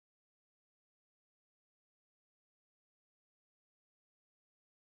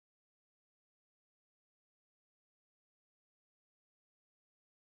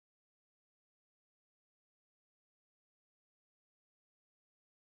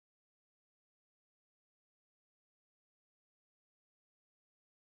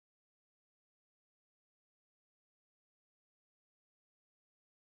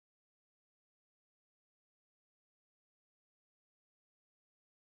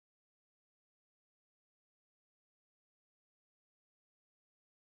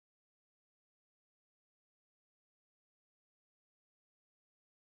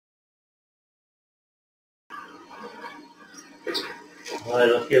Alright,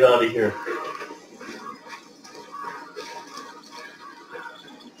 let's get out of here.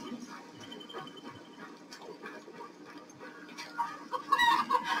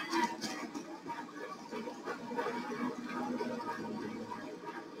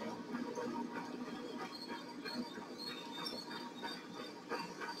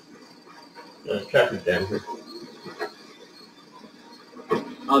 Traffic jam here.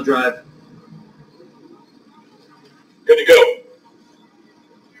 I'll drive. Good to go.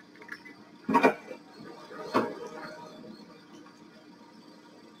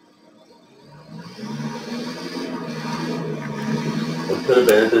 It could have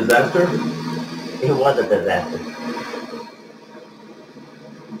been a disaster. It was a disaster.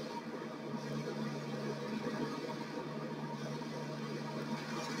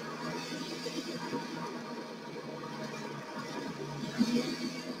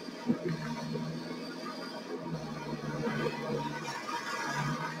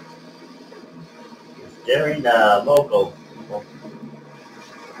 During the vocal.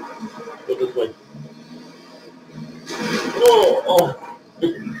 Go this way. Oh.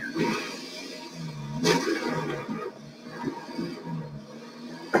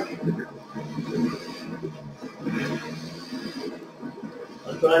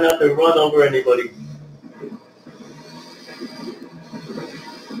 I'm trying not to run over anybody.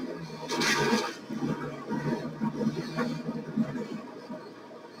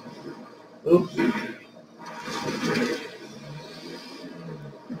 Oops.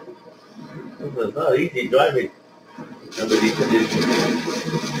 This is not easy driving under these conditions.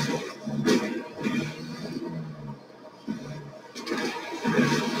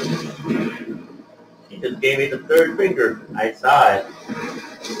 She just gave me the third finger. I saw it.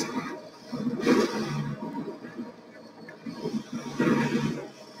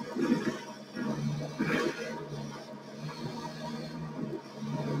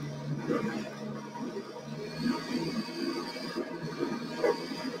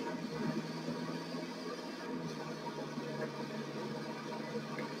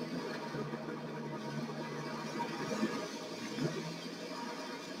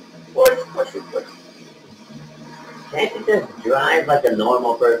 Push. Can't you just drive like a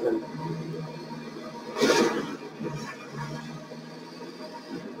normal person?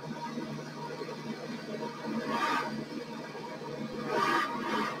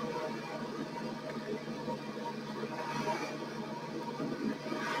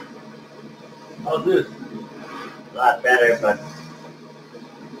 How's this? A lot better, but...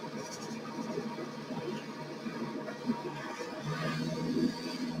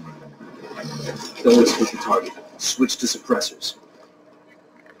 Don't let us hit the target. Switch to suppressors.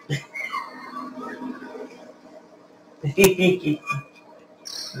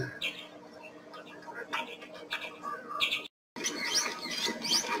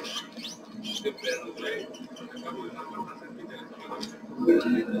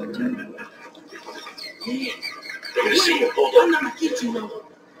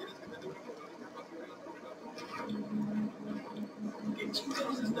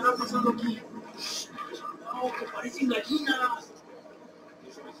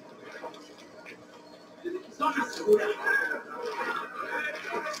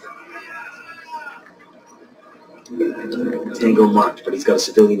 Tango marked, but he's got a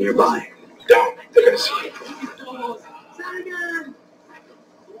civilian nearby. Down. They're gonna see you.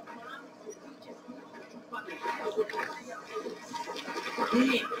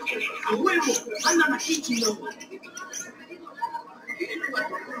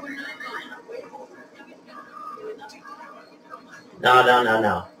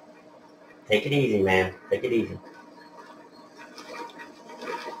 No. Take it easy, man. Take it easy.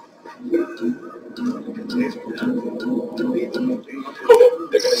 Hold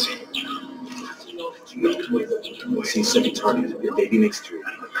up. They're gonna see you. See second target. Your baby makes 3.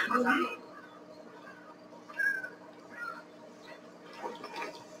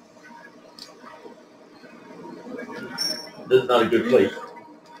 This is not a good place.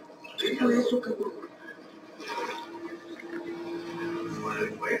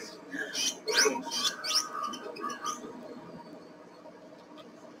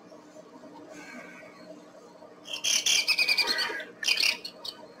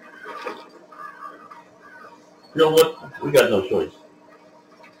 You know what? We got no choice.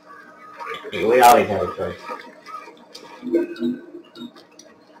 We always have a choice.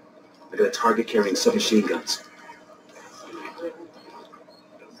 I got a target carrying submachine guns.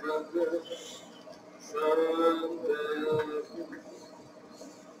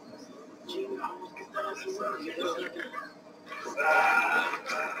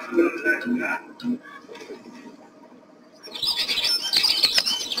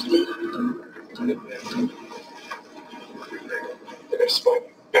 They're gonna spot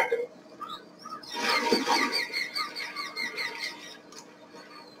you. Back up.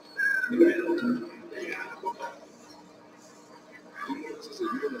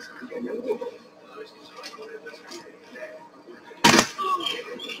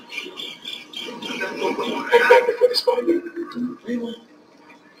 Hang back before they spot you.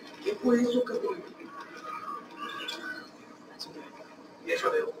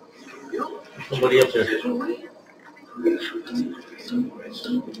 Somebody up there.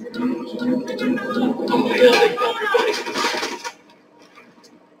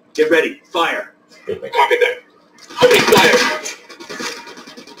 Get ready. Fire. Copy that. Opening fire.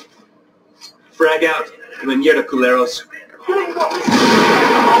 Frag out. Mañana, culeros.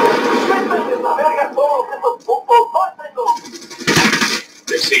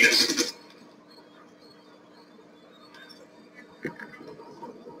 They've seen us.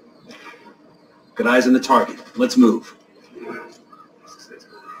 Got eyes on the target. Let's move.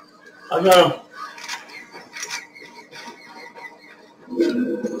 I got him.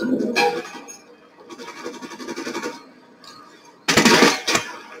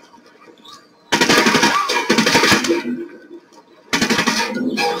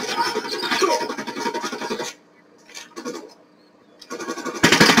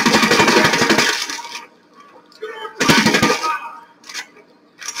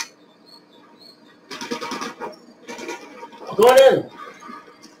 Going in.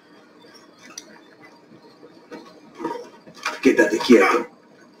 Quédate quieto.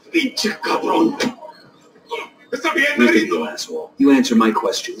 Pinche cabrón. ¿Está bien, Look at you, asshole. You answer my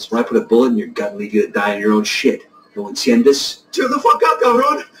questions, or I put a bullet in your gut and leave you to die in your own shit. No entiendes? Chill the fuck out,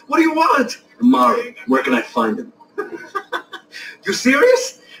 cabrón. What do you want? Tomorrow, where can I find him? You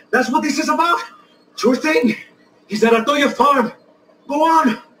serious? That's what this is about? Sure thing. He's at Atoya Farm. Go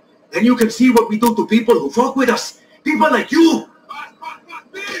on. Then you can see what we do to people who fuck with us. People like you.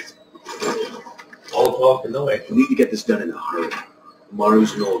 All talk and no We action. need to get this done in a hurry.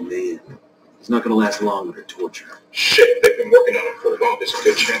 Maru's an old man. He's not gonna last long under torture. Shit, they've been working on him for a while. There's a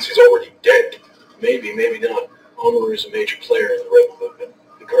good chance he's already dead. Maybe, maybe not. Homer is a major player in the rebel movement.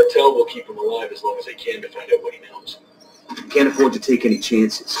 The cartel will keep him alive as long as they can to find out what he knows. Can't afford to take any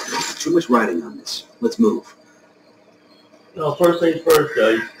chances. Too much riding on this. Let's move. No, first things first,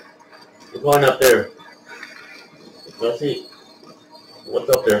 guys. We're going up there. Let's see. What's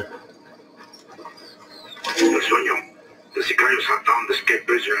up there? The sueño. The sicarios have found the escape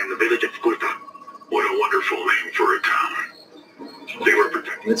prisoner in the village of Kulta. What a wonderful name for a town. They were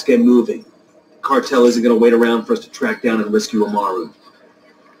protected. Let's get moving. Cartel isn't gonna wait around for us to track down and rescue Amaru.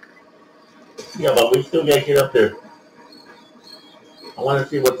 Yeah, but we still gotta get up there. I want to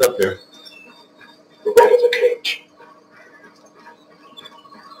see what's up there. We're right at the cage.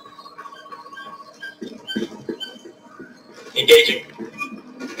 Engaging.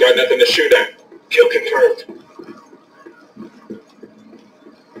 Got nothing to shoot at. Kill confirmed.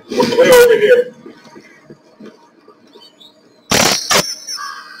 We're clear over here.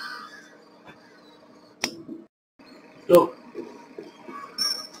 Go.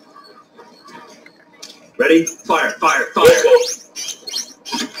 Ready? Fire, fire, fire! Let's go.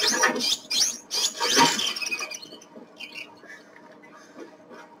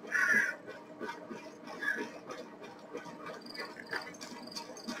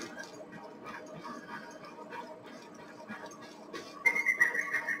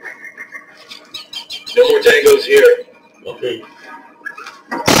 No more tangos here. Okay.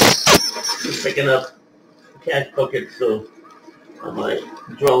 Just picking up cash buckets so on my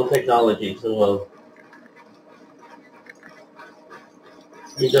drone technology. So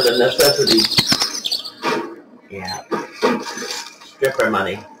these are the necessities. Yeah. Stripper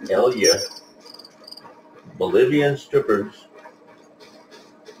money. Hell yeah. Bolivian strippers.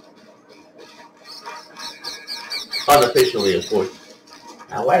 Unofficially, of course.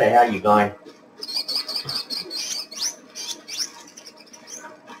 Now, where the hell are you going?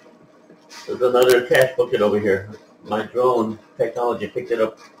 There's another cash bucket over here. My drone technology picked it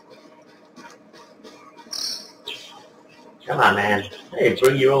up. Come on, man. Hey,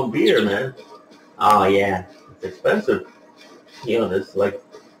 bring your own beer, man. Oh, yeah. It's expensive. You know, there's like...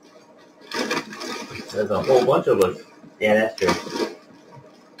 There's a whole bunch of us. Yeah, that's true.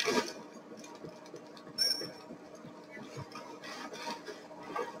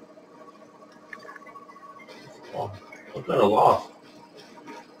 Oh, I'm kind of lost.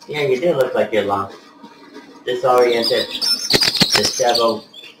 Yeah, you do look like you're lost. Disoriented. Disheveled.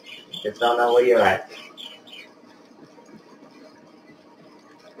 Just don't know where you're at.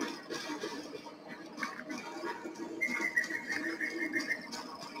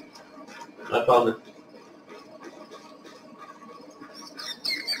 I found it.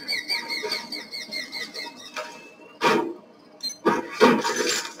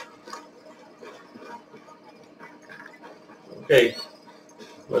 Okay,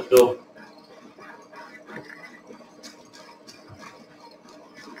 let's go.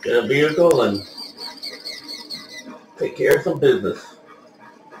 Get a vehicle and take care of some business.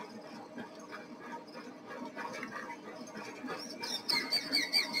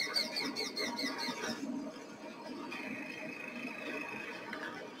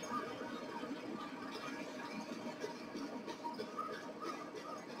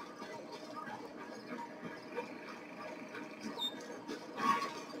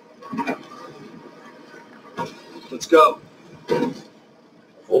 Let's go.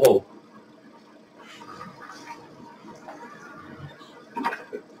 Whoa.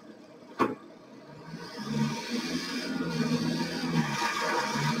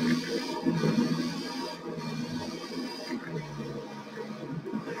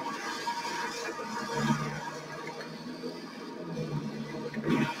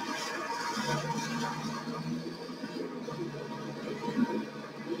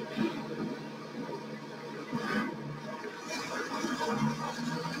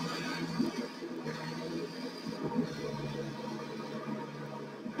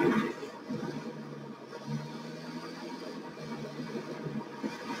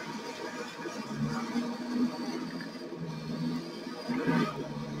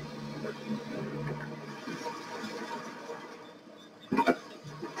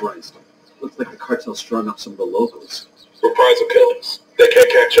 Christ. Looks like the cartel strung up some of the locals. Reprisal killers. They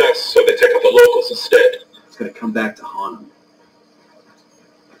can't catch us, so they take out the locals instead. It's gonna come back to haunt them.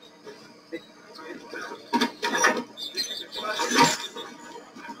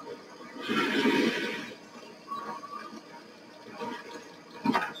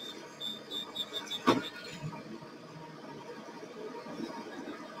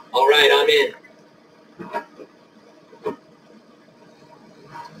 All right, I'm in.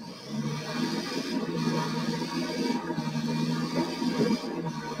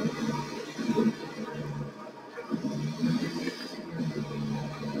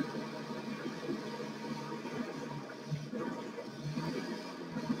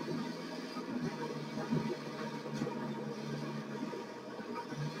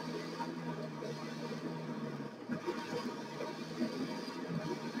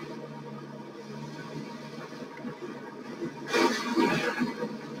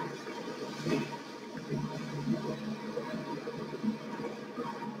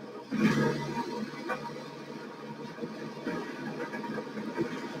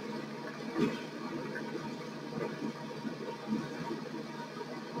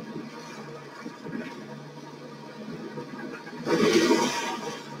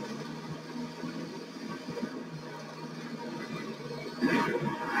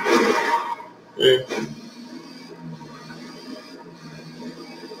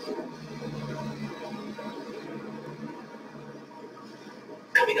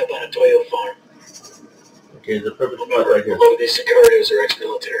 Coming up on a Toyo farm. Okay, the perfect spot right here. A lot of these Sicarios are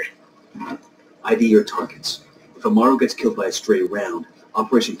ex-military. ID your targets. If Amaro gets killed by a stray round,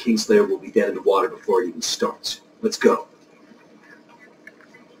 Operation Kingslayer will be dead in the water before it even starts. Let's go.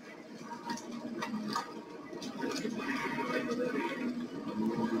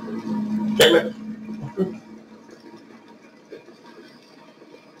 Damn it.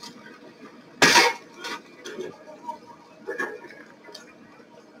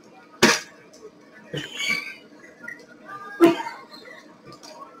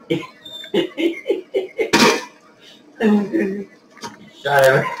 Shot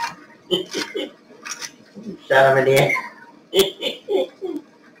him. Shot him in the air.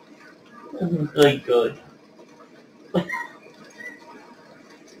 Good, good.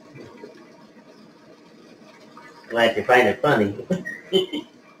 Glad you find it funny.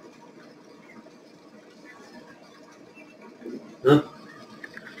 Huh?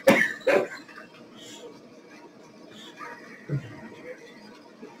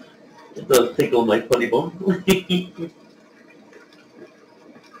 It does tickle my funny bone.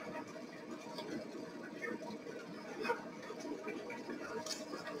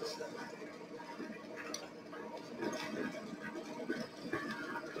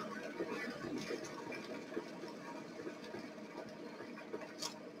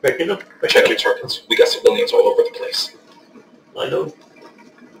 Back it up. Check your targets. We got civilians all over the place. I know.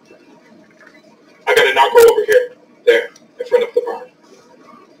 I got a Narro over here. There, in front of the barn.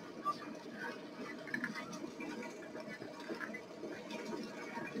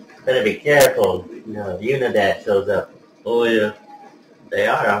 Better be careful. No, Unidad shows up. Oh yeah. They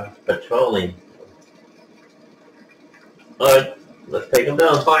are patrolling. Alright, let's take them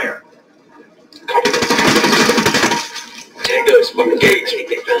down. Fire. Copy this. Tangos, engage. I think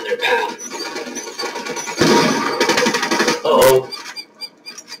they found their pal. Uh-oh.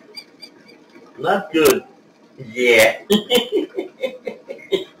 Not good. Yeah.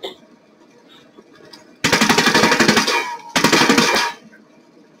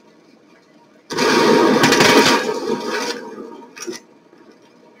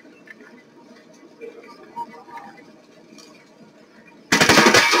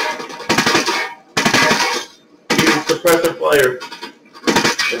 Suppressor fire.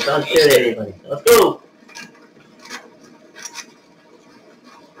 Let's not shoot anybody. Let's go.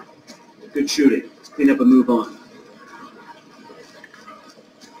 Good shooting. Let's clean up and move on.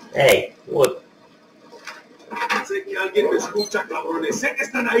 Hey, look. Sé que alguien me escucha, cabrones. Sé que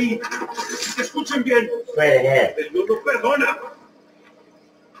están ahí. Que escuchen bien. Straight ahead. El Dios no perdona.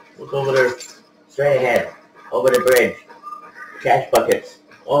 Look over there. Straight ahead. Over the bridge. Cash buckets.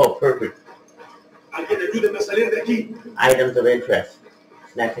 Oh, perfect. Alguien ayúdeme a salir de aquí. Items of interest.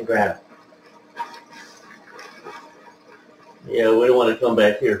 Snatch and grab. Yeah, we don't want to come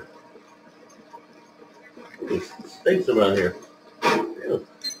back here. There's stinks around here.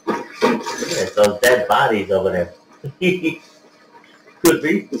 There's those dead bodies over there. Could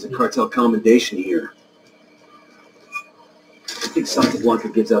be. There's a cartel commendation here. I think Santa Blanca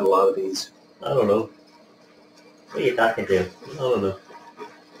gives out a lot of these. I don't know. What are you talking to? I don't know.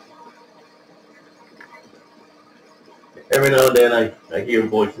 Every now and then I hear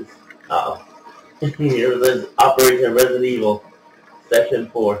voices. Uh-oh. Here it is, Operation Resident Evil, Section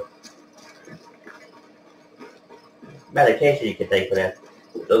 4. Medication you can take for that.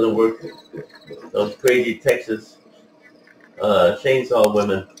 It doesn't work. Those crazy Texas chainsaw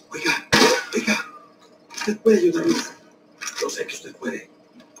women. Oiga, usted puede ayudarnos. Yo sé que usted puede.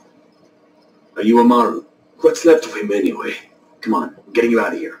 Are you Amaru? What's left of him anyway? Come on, I'm getting you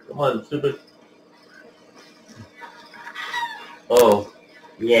out of here. Come on, stupid. Oh,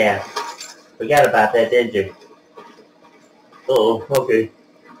 yeah. Forgot about that, didn't you? Oh, okay.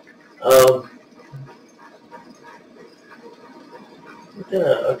 We're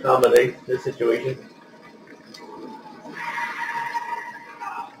gonna accommodate this situation.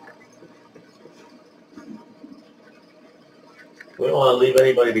 We don't want to leave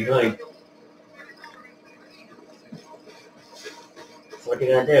anybody behind. So what are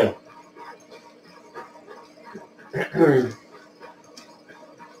you gonna do?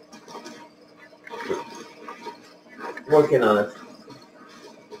 Working on it.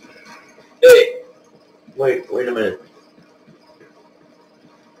 Hey, Wait a minute.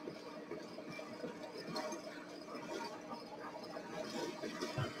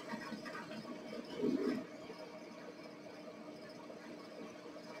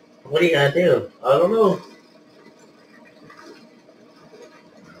 What are you gonna do? I don't know.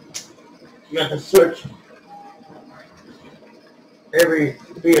 You have to search every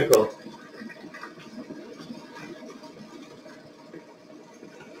vehicle.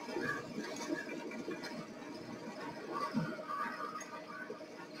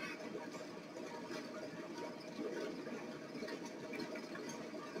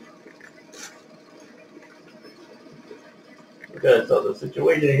 Okay, so the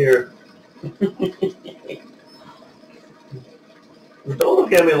situation here. Don't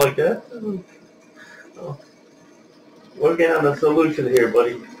look at me like that. Oh. Working on a solution here,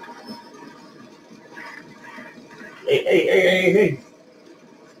 buddy. Hey.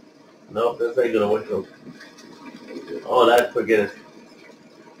 Nope, this ain't gonna work. Oh, that, forget it.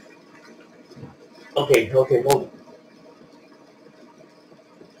 Okay, hold it.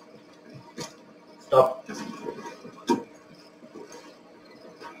 Stop.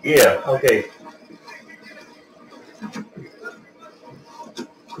 Yeah, okay.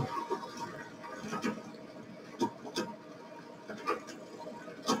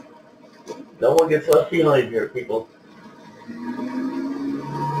 No one gets left behind here, people.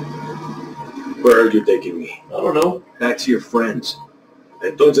 Where are you taking me? I don't know. Back to your friends.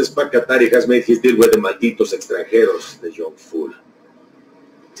 Entonces Pacatari has made his deal with the malditos extranjeros, the young fool.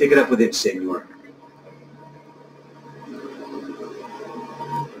 Take it up with him, senor.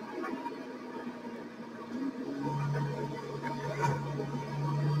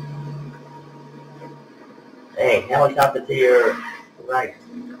 Hey, helicopter to your right.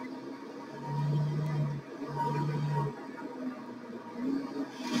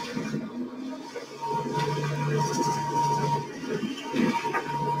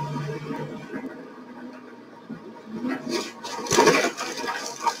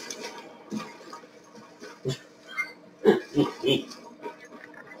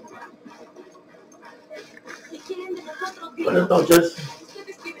 Buenas noches.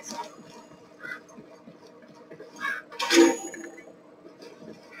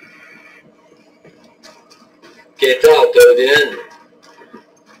 ¿Qué tal? ¿Todo bien?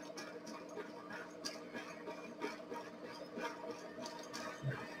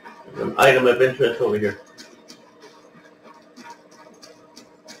 An item of interest over here.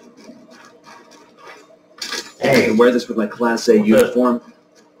 I can wear this with my Class A uniform.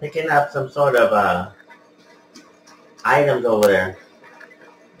 Picking up some sort of items over there.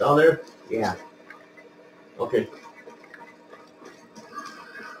 Down there? Yeah. Okay.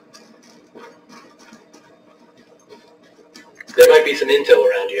 There might be some intel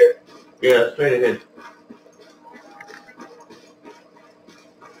around here. Yeah, straight ahead.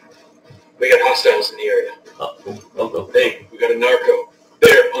 We got hostiles in the area. Oh. Hey, we got a narco.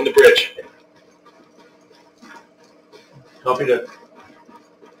 There, on the bridge. Copy that.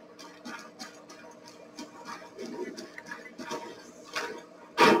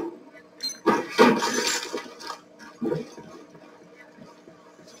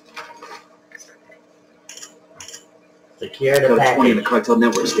 Secure the Got a 20 in the package. cartel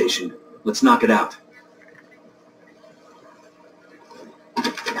network station. Let's knock it out.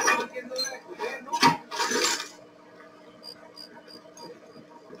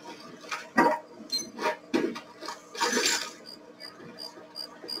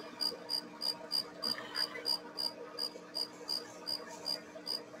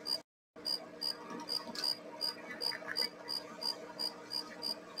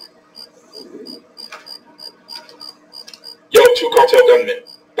 Yo, 2 cartel gunmen.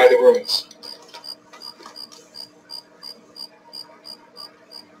 By the ruins.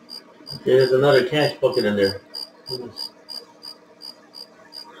 There's another cash bucket in there.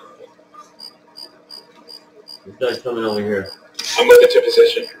 This guy's coming over here. I'm moving to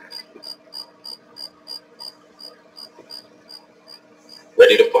position.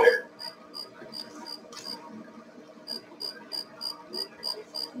 Ready to fire.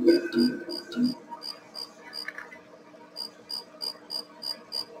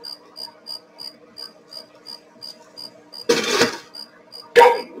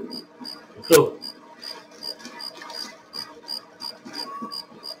 Got him. Go.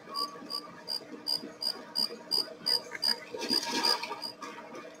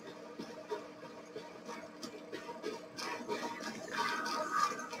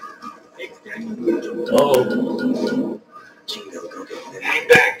 Oh, Hang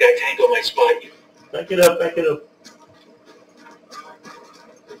back, that tango might spot you. back it up, back it up.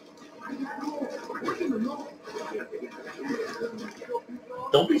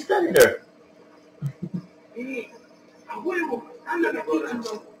 Don't be standing there.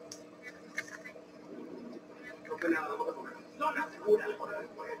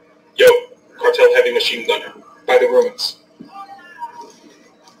 Yo, cartel heavy machine gunner. By the ruins.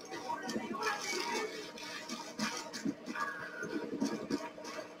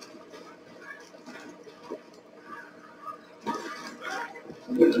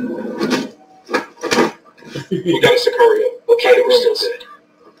 We got a Sicario. By the ruins.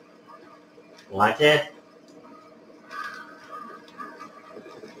 Watch it.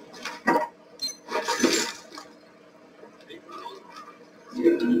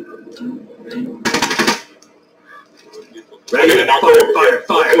 We're gonna knock over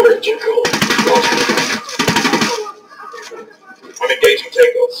fire. Jinko. I'm engaging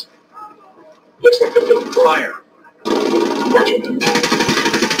tangos. Looks like they're building fire. Roger that.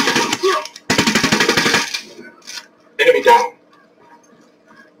 Enemy down.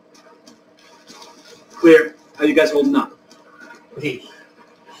 Clear. How you guys holding up? Please.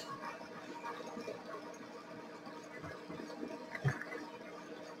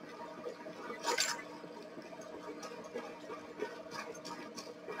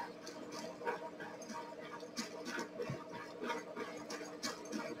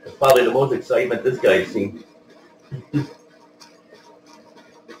 That's probably the most excitement this guy's seen.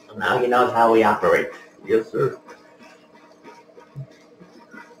 Now he knows how we operate. Yes, sir.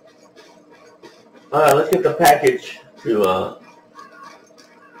 Alright, let's get the package to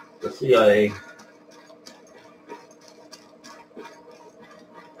the CIA.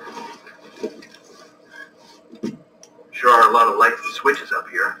 Sure are a lot of lights and switches up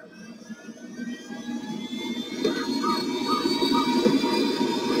here.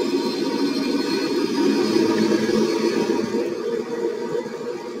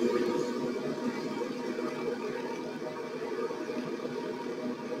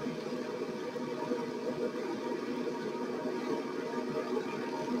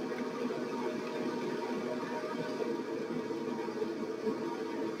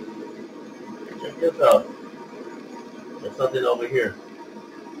 Check this out. There's something over here.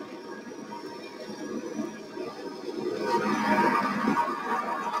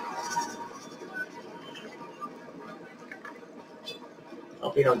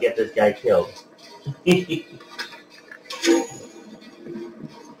 Hope you don't get this guy killed.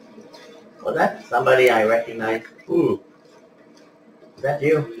 Was that somebody I recognize? Ooh. Is that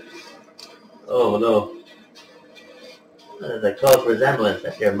you? Oh no. There's a close resemblance.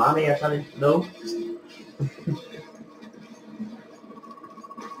 That's your mommy or something? No?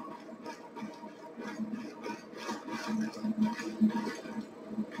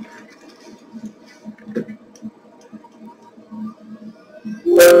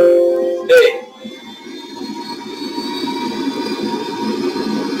 Hey.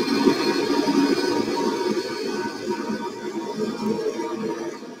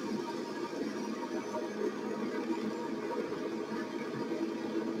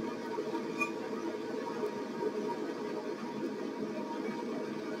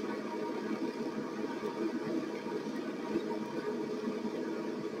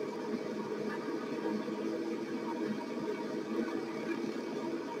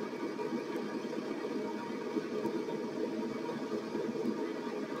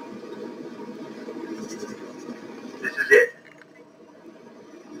 This is it.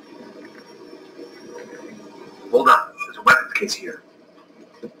 Hold on. There's a weapons case here.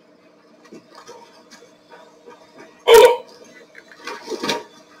 Hold on.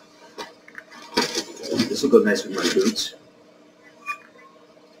 This will go nice with my boots.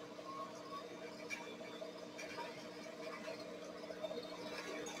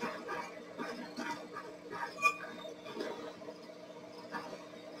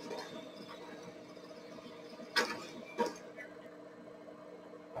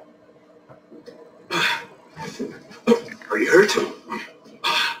 Are you hurt?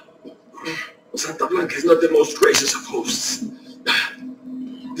 Santa Blanca is not the most gracious of hosts.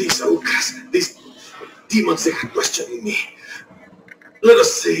 These Aucas, these demons, they had questioning me. Let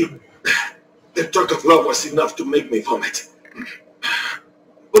us say their talk of love was enough to make me vomit.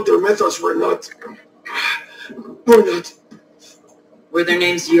 But their methods were not... Were their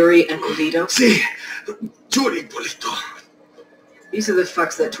names Yuri and Polito? See, Yuri Polito. These are the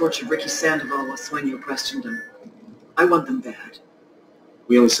fucks that tortured Ricky Sandoval while Sueño questioned him. I want them bad.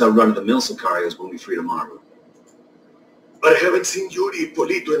 We only saw run-of-the-mill Sicarios when we freed Narro. I haven't seen Yuri and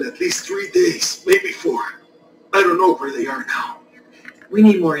Polito in at least 3 days, maybe 4. I don't know where they are now. We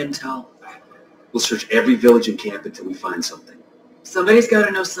need more intel. We'll search every village and camp until we find something. Somebody's got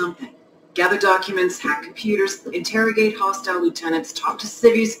to know something. Gather documents, hack computers, interrogate hostile lieutenants, talk to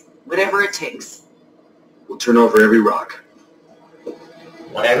civvies, whatever it takes. We'll turn over every rock.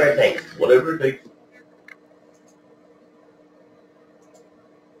 Whatever it takes. Whatever it takes.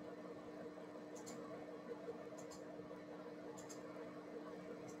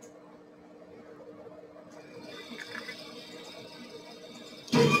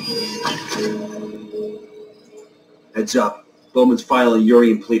 Heads up. Bowman's file on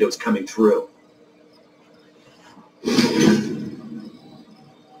Yuri and Polito is coming through.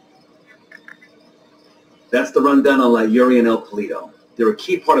 That's the rundown on La Yuri and El Polito. They're a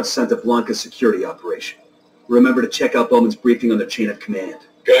key part of Santa Blanca's security operation. Remember to check out Bowman's briefing on their chain of command.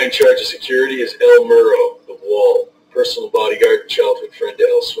 Guy in charge of security is El Murro, the Wall, personal bodyguard and childhood friend to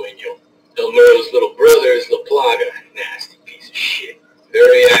El Sueño. El Murro's little brother is La Plaga, nasty piece of shit.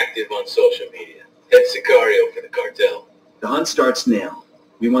 Very active on social media. Head Sicario for the cartel. The hunt starts now.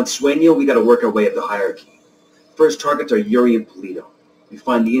 We want Sueño, we gotta work our way up the hierarchy. First targets are Yuri and Polito. We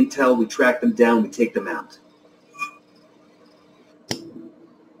find the intel, we track them down, we take them out.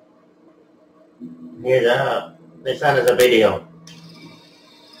 Here's this one is a video.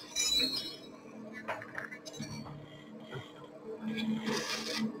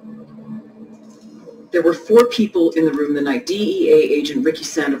 There were 4 people in the room the night DEA agent Ricky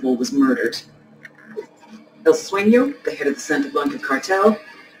Sandoval was murdered. El Sueño, the head of the Santa Blanca cartel,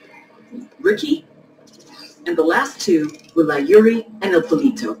 Ricky, and the last 2 were La Yuri and El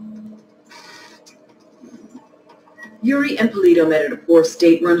Polito. Yuri and Polito met at a poor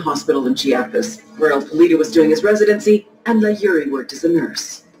state-run hospital in Chiapas, where El Polito was doing his residency and La Yuri worked as a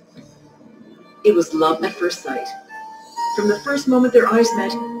nurse. It was love at first sight. From the first moment their eyes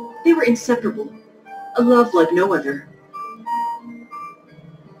met, they were inseparable. A love like no other.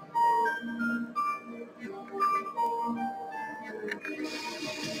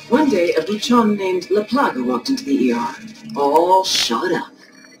 One day, a buchon named La Plaga walked into the ER, all shot up.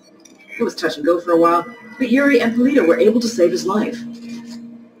 It was touch and go for a while, but Yuri and Polito were able to save his life.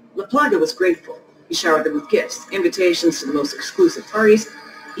 La Plaga was grateful. He showered them with gifts, invitations to the most exclusive parties,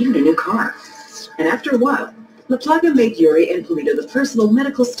 even a new car. And after a while, La Plaga made Yuri and Polito the personal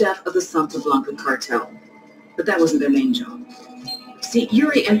medical staff of the Santa Blanca cartel. But that wasn't their main job. See,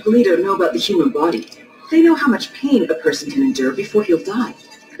 Yuri and Polito know about the human body. They know how much pain a person can endure before he'll die.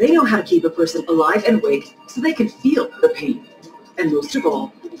 They know how to keep a person alive and awake so they can feel the pain. And most of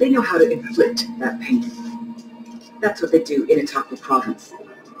all, they know how to inflict that pain. That's what they do in Itaqua province.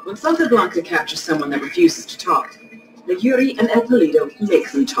 When Santa Blanca captures someone that refuses to talk, the Yuri and El Polito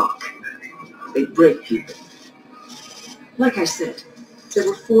make them talk. They break people. Like I said, there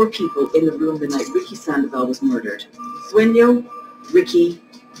were 4 people in the room the night Ricky Sandoval was murdered. Sueño, Ricky,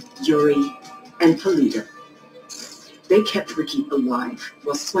 Yuri, and Polito. They kept Ricky alive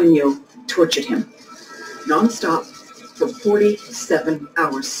while Sueño tortured him. Non-stop for 47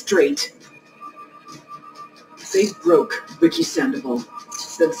 hours straight. They broke Ricky Sandoval.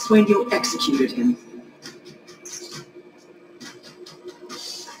 Then Sueño executed him